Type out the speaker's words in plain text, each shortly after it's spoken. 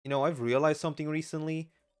You know, I've realized something recently.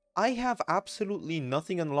 I have absolutely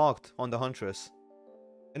nothing unlocked on the Huntress.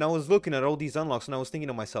 And I was looking at all these unlocks and I was thinking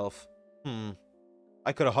to myself,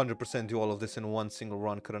 I could 100% do all of this in one single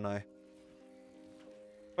run, couldn't I?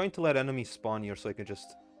 Trying to let enemies spawn here so I can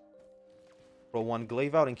just throw one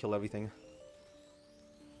glaive out and kill everything.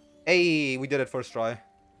 Hey, we did it first try.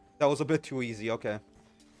 That was a bit too easy, okay.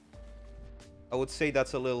 I would say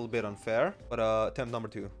that's a little bit unfair, but attempt number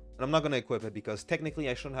 2. And I'm not gonna equip it because technically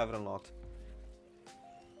I shouldn't have it unlocked.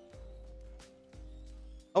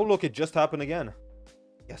 Oh look, it just happened again.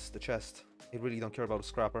 Yes, the chest. I really don't care about a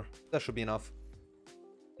scrapper. That should be enough.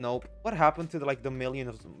 Nope. What happened to the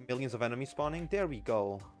millions of enemies spawning? There we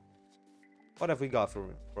go. What have we got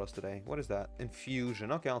for us today? What is that?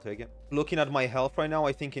 Infusion. Okay, I'll take it. Looking at my health right now,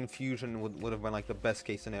 I think infusion would have been like the best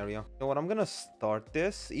case scenario. You know what? I'm gonna start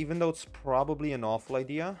this, even though it's probably an awful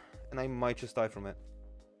idea, and I might just die from it.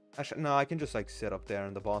 Actually, no, I can just like sit up there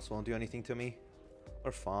and the boss won't do anything to me.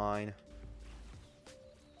 We're fine.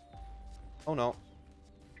 Oh no.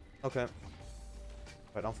 Okay.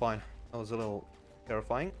 Right, I'm fine. That was a little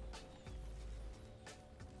terrifying.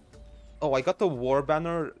 Oh, I got the war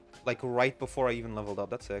banner like right before I even leveled up.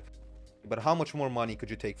 That's sick. But how much more money could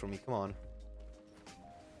you take from me? Come on.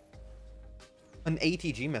 An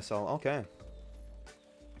ATG missile. Okay.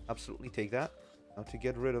 Absolutely take that. Now to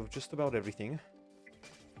get rid of just about everything.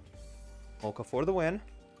 Mocha for the win.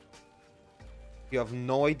 You have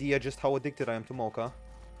no idea just how addicted I am to Mocha.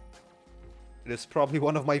 It is probably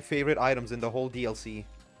one of my favorite items in the whole DLC.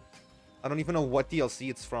 I don't even know what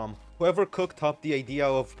DLC it's from. Whoever cooked up the idea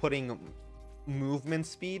of putting movement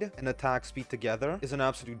speed and attack speed together is an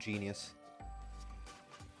absolute genius.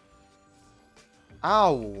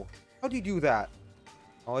 Ow! How do you do that?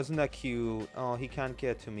 Oh, isn't that cute? Oh, he can't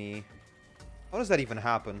get to me. How does that even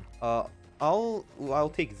happen? I'll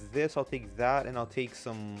take this, I'll take that, and I'll take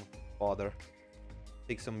some fodder.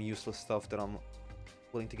 Take some useless stuff that I'm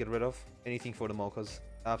willing to get rid of. Anything for the mochas.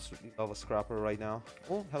 Absolutely love a scrapper right now.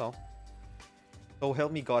 Oh, hello. So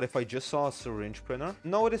help me God if I just saw a syringe printer.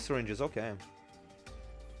 No, it is syringes, okay.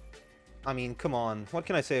 I mean, come on. What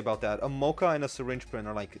can I say about that? A mocha and a syringe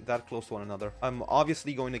printer, like, that close to one another. I'm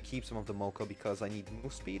obviously going to keep some of the mocha because I need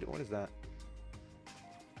move speed. What is that?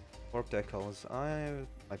 Warp decals.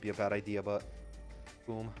 Might be a bad idea, but...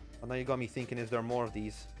 Boom. Well, now you got me thinking, is there more of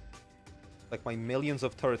these? Like, my millions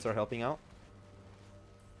of turrets are helping out.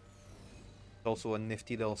 It's also a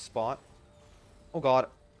nifty little spot. Oh god.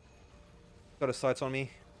 Got his sights on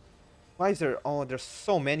me. Why is there... Oh, there's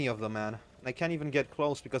so many of them, man. And I can't even get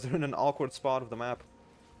close because they're in an awkward spot of the map.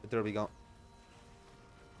 But there we go.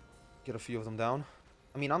 Get a few of them down.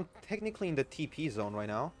 I mean, I'm technically in the TP zone right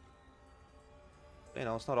now. You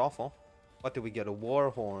know, it's not awful. What did we get? A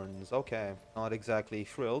war horns. Okay. Not exactly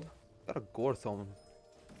thrilled. Got a Gorthon.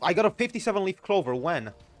 I got a 57 leaf clover.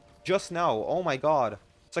 When? Just now. Oh my god.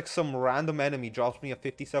 It's like some random enemy drops me a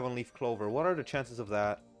 57 leaf clover. What are the chances of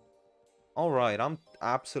that? Alright, I'm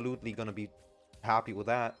absolutely gonna be happy with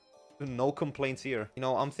that. No complaints here. You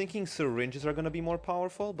know, I'm thinking syringes are gonna be more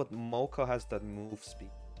powerful, but Mocha has that move speed.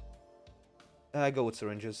 I go with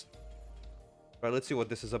syringes. Right, let's see what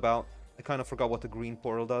this is about. I kind of forgot what the green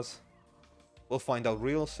portal does. We'll find out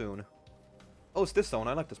real soon. Oh, it's this zone.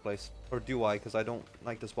 I like this place. Or do I? Because I don't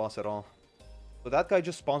like this boss at all. So that guy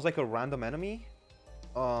just spawns like a random enemy?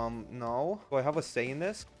 No. Do I have a say in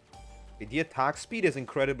this? Okay, the attack speed is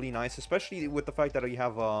incredibly nice, especially with the fact that we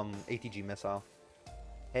have ATG missile.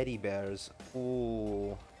 Teddy bears.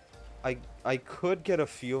 Ooh. I could get a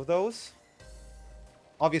few of those.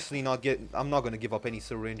 Obviously I'm not going to give up any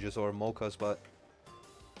syringes or mochas, but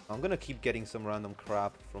I'm going to keep getting some random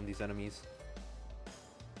crap from these enemies.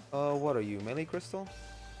 What are you? Melee crystal?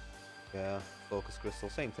 Yeah, focus crystal.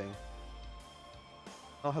 Same thing.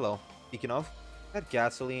 Oh, hello. Speaking of, that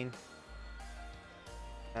gasoline.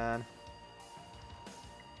 And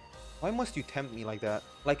why must you tempt me like that?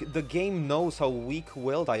 Like, the game knows how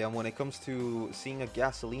weak-willed I am when it comes to seeing a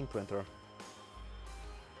gasoline printer.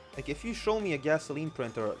 Like, if you show me a gasoline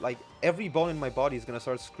printer, like, every bone in my body is gonna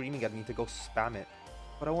start screaming at me to go spam it.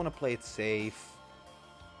 But I want to play it safe.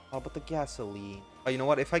 Oh, but the gasoline. You know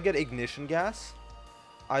what? If I get ignition gas,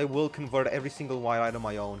 I will convert every single white item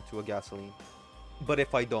I own to a gasoline. But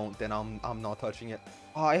if I don't, then I'm not touching it.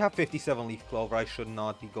 Oh, I have 57 leaf clover. I should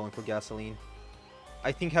not be going for gasoline.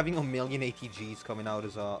 I think having a million ATGs coming out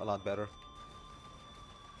is a lot better.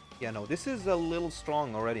 Yeah, no, this is a little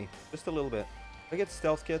strong already. Just a little bit. Did I get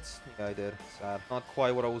stealth kits? Yeah, I did. Sad. Not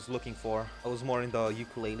quite what I was looking for. I was more in the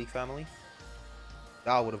ukulele family.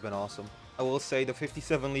 That would have been awesome. I will say the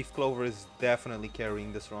 57 leaf clover is definitely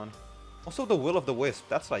carrying this run. Also the will of the wisp.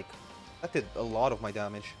 That's like That did a lot of my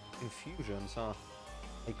damage. Infusions, huh?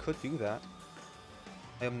 I could do that.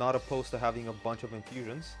 I am not opposed to having a bunch of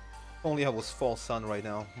infusions. If only I was False Sun right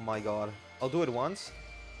now. My god. I'll do it once.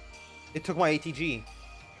 It took my ATG.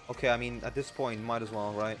 Okay, I mean, at this point, might as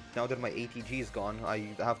well, right? Now that my ATG is gone, I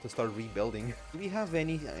have to start rebuilding. Do we have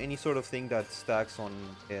any sort of thing that stacks on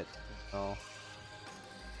it? No.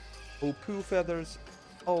 Oh, poo feathers.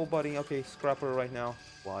 Oh, buddy. Okay, scrapper right now.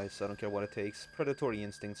 Wise, I don't care what it takes. Predatory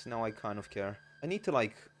instincts. Now I kind of care. I need to,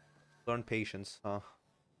 like, learn patience, huh?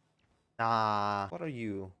 Nah. What are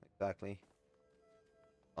you, exactly?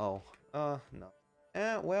 Oh, no.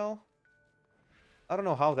 Well, I don't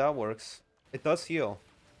know how that works. It does heal.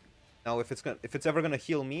 Now, if it's ever gonna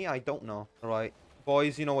heal me, I don't know. Alright.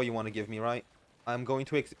 Boys, you know what you want to give me, right? I'm going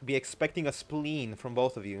to be expecting a spleen from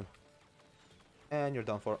both of you. And you're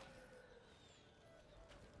done for.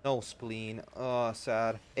 No spleen.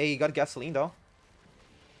 Sad. Hey, you got gasoline, though.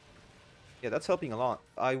 Yeah, that's helping a lot.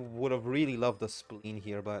 I would have really loved a spleen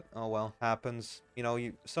here, but oh well. Happens. You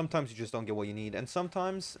know, sometimes you just don't get what you need. And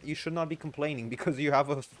sometimes you should not be complaining because you have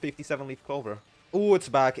a 57-leaf clover. Oh, it's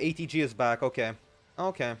back. ATG is back. Okay.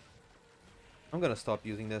 Okay. I'm gonna stop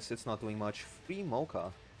using this. It's not doing much. Free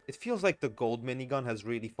mocha. It feels like the gold minigun has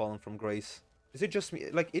really fallen from grace. Is it just me?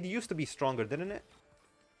 Like, it used to be stronger, didn't it?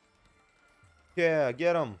 Yeah,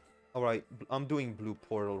 get him. Alright, I'm doing blue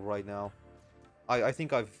portal right now. I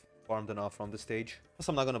think I've farmed enough from this stage. Plus,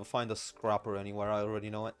 I'm not gonna find a scrapper anywhere. I already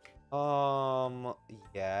know it.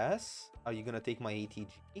 Yes. Are you gonna take my ATG?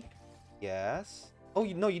 Yes. Oh,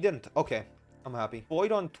 no, you didn't. Okay, I'm happy.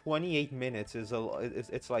 Void on 28 minutes is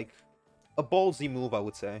it's like a ballsy move, I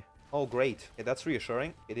would say. Oh, great. Okay, that's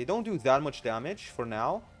reassuring. Okay, they don't do that much damage for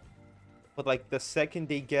now. But, like, the second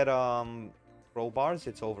they get, crowbars,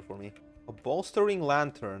 it's over for me. A bolstering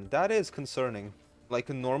lantern. That is concerning. Like,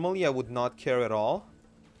 normally I would not care at all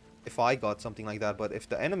if I got something like that. But if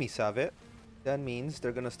the enemies have it, that means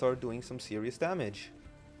they're gonna start doing some serious damage.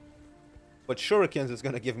 But shurikens is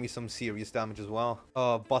gonna give me some serious damage as well.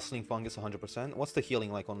 Bustling fungus, 100%. What's the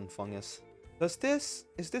healing like on fungus? Is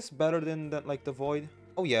this better than like the void?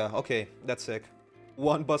 Oh yeah, okay, that's sick.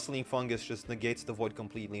 One bustling fungus just negates the void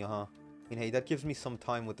completely, I mean, hey, that gives me some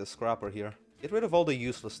time with the scrapper here. Get rid of all the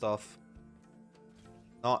useless stuff.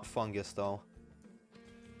 Not fungus, though.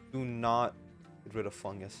 Do not get rid of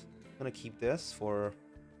fungus. I'm gonna keep this for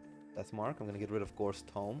Death Mark. I'm gonna get rid of Gore's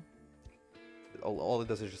Tome. All it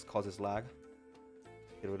does is just causes lag.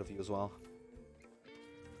 Get rid of you as well.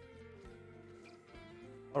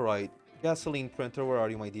 Alright. Gasoline printer, where are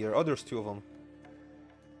you, my dear? Oh, there's two of them.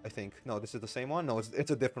 I think. No, this is the same one? No,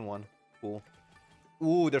 it's a different one. Cool.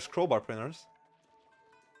 Ooh, there's crowbar printers.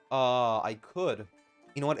 I could.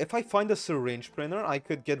 You know what? If I find a syringe printer, I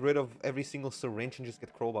could get rid of every single syringe and just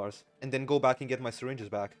get crowbars. And then go back and get my syringes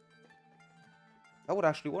back. That would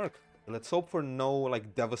actually work. Let's hope for no,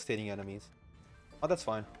 like, devastating enemies. Oh, that's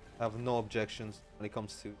fine. I have no objections when it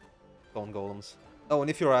comes to stone golems. Oh, and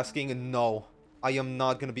if you're asking, no. I am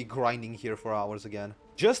not gonna be grinding here for hours again.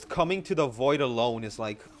 Just coming to the void alone is,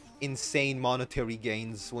 like, insane monetary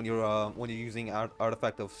gains when you're using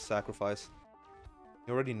Artifact of Sacrifice.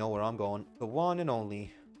 You already know where I'm going. The one and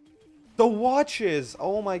only. The watches!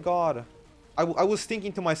 Oh my god. I was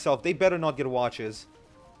thinking to myself, they better not get watches.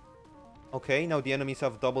 Okay, now the enemies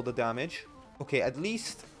have double the damage. Okay, at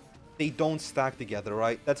least they don't stack together,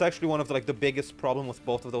 right? That's actually one of the, like, the biggest problem with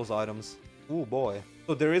both of those items. Ooh, boy.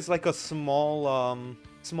 So there is, like, a small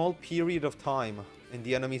period of time in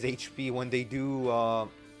the enemy's HP when they do,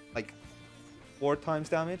 like, 4 times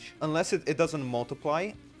damage. Unless it doesn't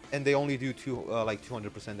multiply. And they only do like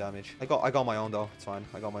 200% damage. I got my own though. It's fine.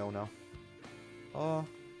 I got my own now.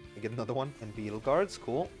 I get another one. And beetle guards,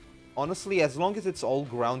 cool. Honestly, as long as it's all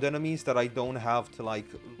ground enemies that I don't have to like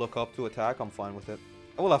look up to attack, I'm fine with it.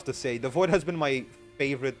 I will have to say, the void has been my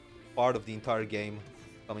favorite part of the entire game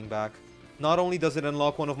coming back. Not only does it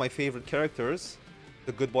unlock one of my favorite characters,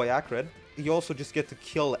 the good boy Acrid, you also just get to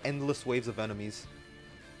kill endless waves of enemies.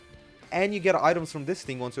 And you get items from this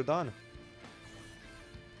thing once you're done.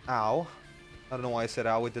 Ow. I don't know why I said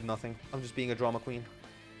ow, it did nothing. I'm just being a drama queen.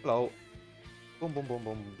 Hello. Boom, boom, boom,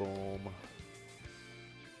 boom, boom.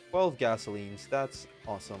 12 gasolines, that's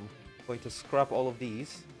awesome. Going to scrap all of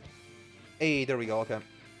these. Hey, there we go, okay.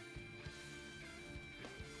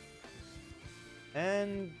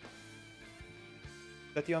 And...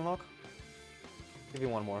 that the unlock? Give me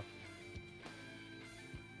one more.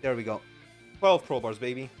 There we go. 12 crowbars,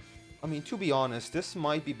 baby. I mean, to be honest, this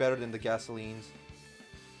might be better than the gasolines.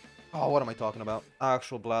 Oh, what am I talking about?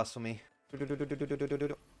 Actual blasphemy.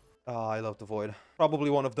 Ah, I love the Void. Probably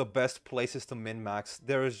one of the best places to min-max.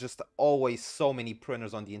 There is just always so many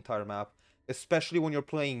printers on the entire map, especially when you're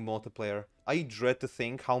playing multiplayer. I dread to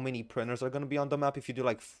think how many printers are going to be on the map if you do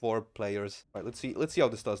like 4 players. All right, let's see how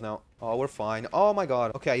this does now. Oh, we're fine. Oh my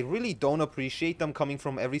god. Okay, I really don't appreciate them coming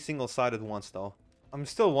from every single side at once though. I'm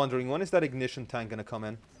still wondering, when is that ignition tank going to come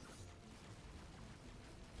in?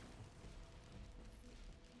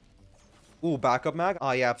 Ooh, backup mag?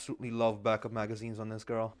 I absolutely love backup magazines on this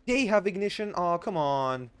girl. They have ignition? Oh, come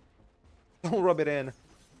on. Don't rub it in.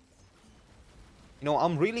 You know,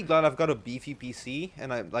 I'm really glad I've got a beefy PC,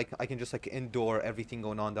 and I can just like endure everything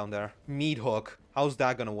going on down there. Meat hook. How's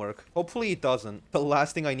that gonna work? Hopefully it doesn't. The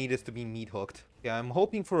last thing I need is to be meat hooked. Yeah, I'm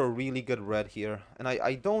hoping for a really good red here, and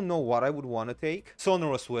I don't know what I would want to take.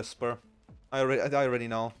 Sonorous Whisper. I already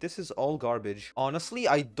know. This is all garbage. Honestly,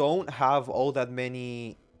 I don't have all that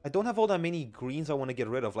many greens I want to get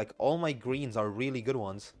rid of. Like, all my greens are really good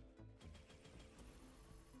ones.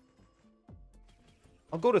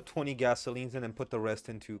 I'll go to 20 gasolines and then put the rest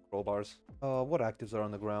into crowbars. What actives are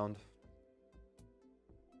on the ground?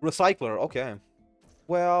 Recycler, okay.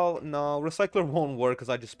 Well, no, Recycler won't work because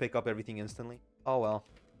I just pick up everything instantly. Oh well.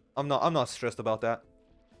 I'm not stressed about that.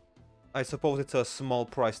 I suppose it's a small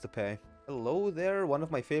price to pay. Hello there, one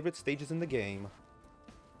of my favorite stages in the game.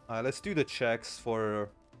 Let's do the checks for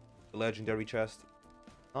the legendary chest.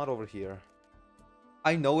 Not over here.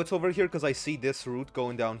 I know it's over here because I see this route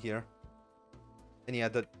going down here. And yeah,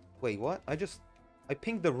 wait, what? I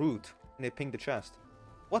pinged the route and it pinged the chest.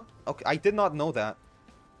 What? Okay, I did not know that.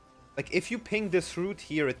 Like, if you ping this route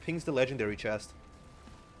here, it pings the legendary chest.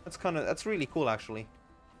 That's really cool, actually.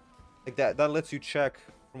 Like, that lets you check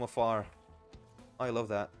from afar. I love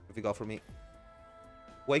that. If you got for me.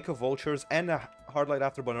 Wake of Vultures and a Hardlight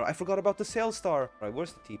Afterburner. I forgot about the Sail Star. Right,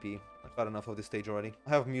 where's the TP? I've got enough of this stage already.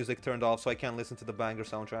 I have music turned off so I can't listen to the banger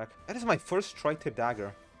soundtrack. That is my first tri-tip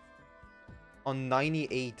dagger. On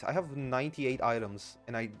 98. I have 98 items,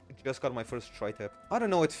 and I just got my first tri-tip. I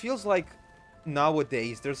don't know, it feels like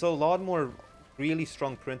nowadays there's a lot more really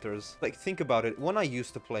strong printers. Like, think about it. When I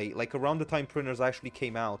used to play, like around the time printers actually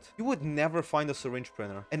came out, you would never find a syringe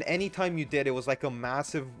printer. And anytime you did, it was like a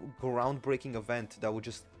massive groundbreaking event that would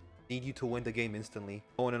just need you to win the game instantly.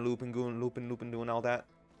 Going and looping, doing all that.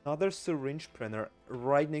 Another syringe printer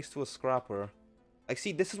right next to a scrapper. Like,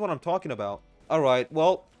 see, this is what I'm talking about. Alright,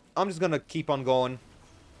 well, I'm just gonna keep on going.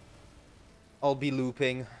 I'll be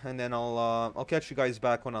looping, and then I'll catch you guys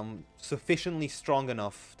back when I'm sufficiently strong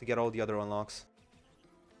enough to get all the other unlocks.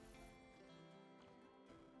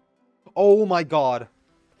 Oh my god!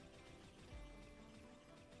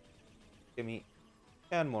 Give me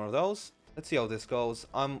 10 more of those. Let's see how this goes.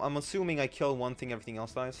 I'm assuming I kill one thing, everything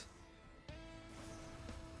else dies.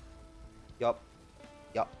 Yup.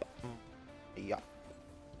 Yup. Yup.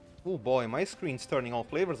 Oh boy, my screen's turning all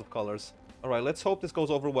flavors of colors. Alright, let's hope this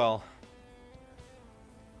goes over well.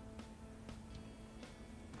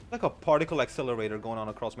 Like a particle accelerator going on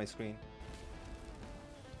across my screen.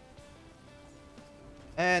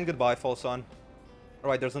 And goodbye, full sun.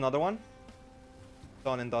 Alright, there's another one.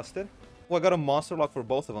 Done and dusted. Oh, I got a monster lock for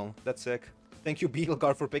both of them. That's sick. Thank you,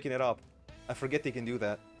 Beetleguard, for picking it up. I forget they can do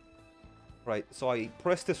that. Right, so I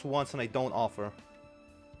press this once and I don't offer.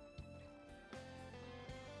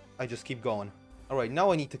 I just keep going. Alright,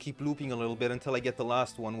 now I need to keep looping a little bit until I get the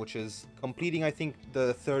last one, which is completing, I think,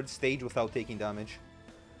 the 3rd stage without taking damage.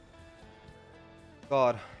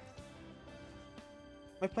 God.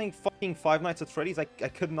 Am I playing fucking Five Nights at Freddy's? I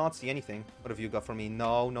could not see anything. What have you got for me?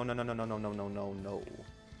 No, no, no, no, no, no, no, no, no, no, no.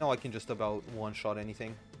 Now I can just about one-shot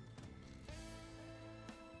anything.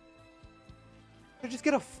 I just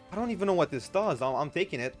get I don't even know what this does. I'm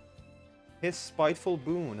taking it. His Spiteful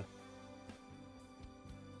Boon.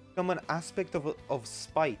 Become an aspect of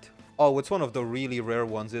spite. Oh, it's one of the really rare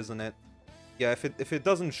ones, isn't it? Yeah, if it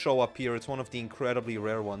doesn't show up here, it's one of the incredibly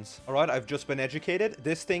rare ones. Alright, I've just been educated.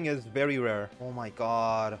 This thing is very rare. Oh my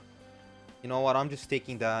god. You know what? I'm just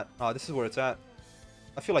taking that. This is where it's at.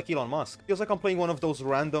 I feel like Elon Musk. Feels like I'm playing one of those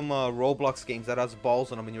random Roblox games that has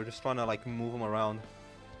balls on them and you're just trying to, like, move them around.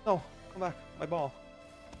 No, come back. My ball.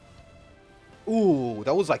 Ooh,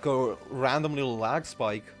 that was like a random little lag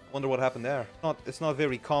spike. Wonder what happened there. It's not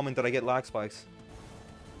very common that I get lag spikes.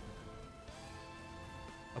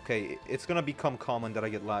 Okay, it's gonna become common that I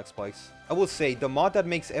get lag spikes. I will say, the mod that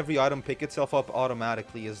makes every item pick itself up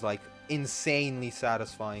automatically is, like, insanely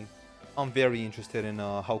satisfying. I'm very interested in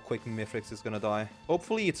how quick Mifrix is gonna die.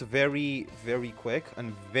 Hopefully it's very, very quick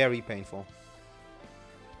and very painful.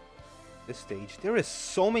 This stage. There is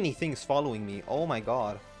so many things following me. Oh my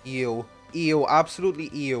god. Ew. Ew. Absolutely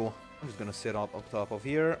ew. I'm just gonna sit up top of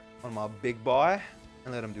here on my big boy.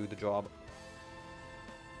 and let him do the job.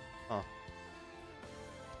 Huh.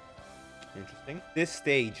 Interesting. This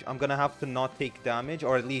stage, I'm gonna have to not take damage,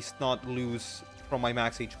 or at least not lose from my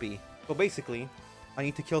max HP. So basically, I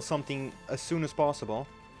need to kill something as soon as possible.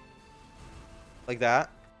 Like that.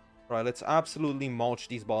 Alright, let's absolutely mulch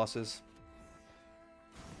these bosses.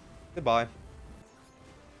 Goodbye.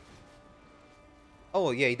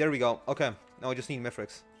 Oh, yay, there we go. Okay, now I just need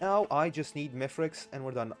Mithrix. Now I just need Mithrix, and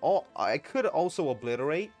we're done. Oh, I could also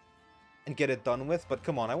obliterate and get it done with, but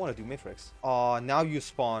come on, I want to do Mithrix. Aw, now you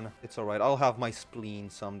spawn. It's alright, I'll have my spleen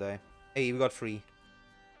someday. Hey, we got 3.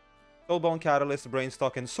 Soulbone Catalyst,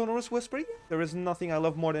 Brainstock, and Sonorous Whisper. There is nothing I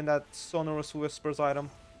love more than that Sonorous Whispers item.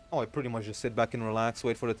 Oh, I pretty much just sit back and relax,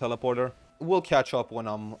 wait for the teleporter. We'll catch up when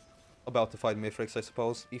I'm about to fight Mithrix, I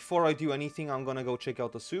suppose. Before I do anything, I'm gonna go check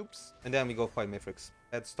out the soups, and then we go fight Mithrix.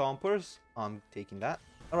 Head Stompers, I'm taking that.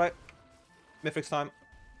 Alright, Mithrix time.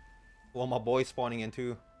 Well, my boy's spawning in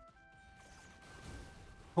too.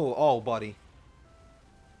 Oh, buddy.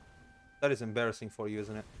 That is embarrassing for you,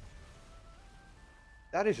 isn't it?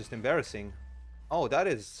 That is just embarrassing. Oh, that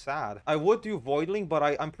is sad. I would do Voidling, but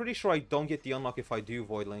I'm pretty sure I don't get the unlock if I do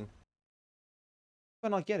Voidling. How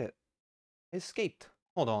did I not get it? I escaped.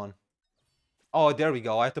 Hold on. Oh, there we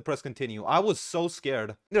go. I have to press continue. I was so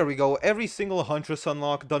scared. There we go. Every single Huntress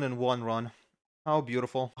unlock done in one run. How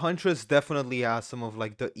beautiful. Huntress definitely has some of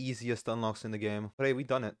like the easiest unlocks in the game. But hey, we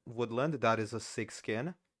done it. Woodland, that is a sick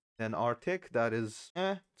skin. Then Arctic, that is,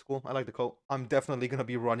 it's cool. I like the coat. I'm definitely gonna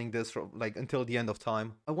be running this for, like, until the end of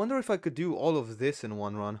time. I wonder if I could do all of this in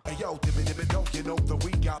one run. Hey yo, don't you know that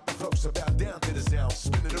we got the close about down to the sound,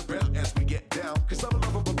 spinning around as we get down. Cause I'm a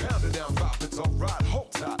lover of a pounder down, pop, it's alright,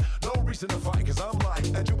 hold tight. No reason to fight, cause I'm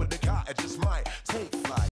like, I do with the car, I just might take flight.